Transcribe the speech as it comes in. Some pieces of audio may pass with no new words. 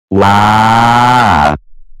Waa.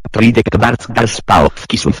 Friedek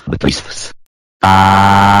Schwarzgarspaufkisuf betwisfs.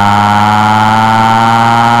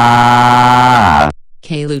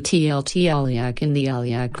 Caillou uolliac and the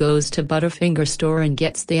uolliac goes to Butterfinger store and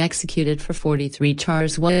gets the executed for 43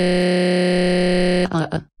 chars.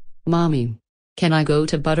 Mommy, can I go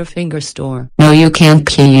to Butterfinger store? No, you can't,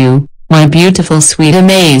 caillou, my beautiful, sweet,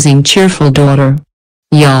 amazing, cheerful daughter.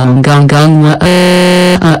 Yang gong gong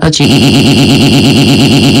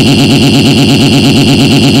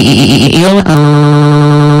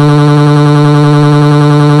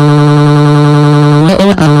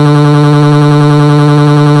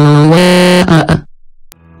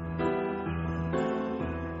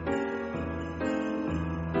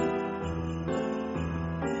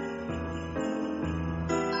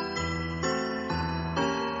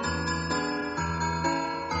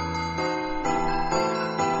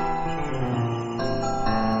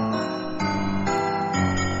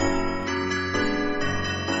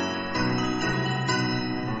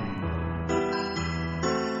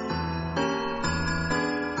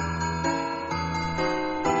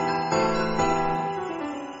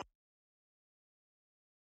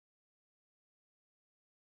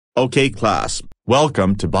Okay class,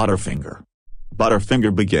 welcome to Butterfinger.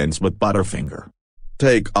 Butterfinger begins with Butterfinger.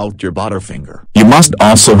 Take out your Butterfinger. You must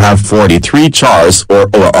also have 43 chars or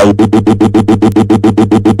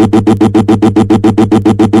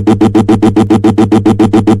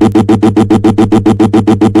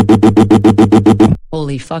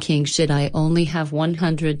Holy fucking shit, I only have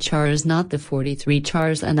 100 chars, not the 43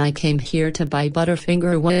 chars, and I came here to buy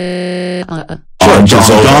Butterfinger.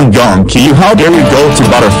 Gong, how dare you go to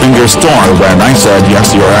Butterfinger store when I said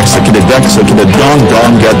yes, you're executed,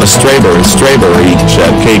 gong, get the strawberry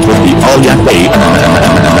shed cake with the uolliac.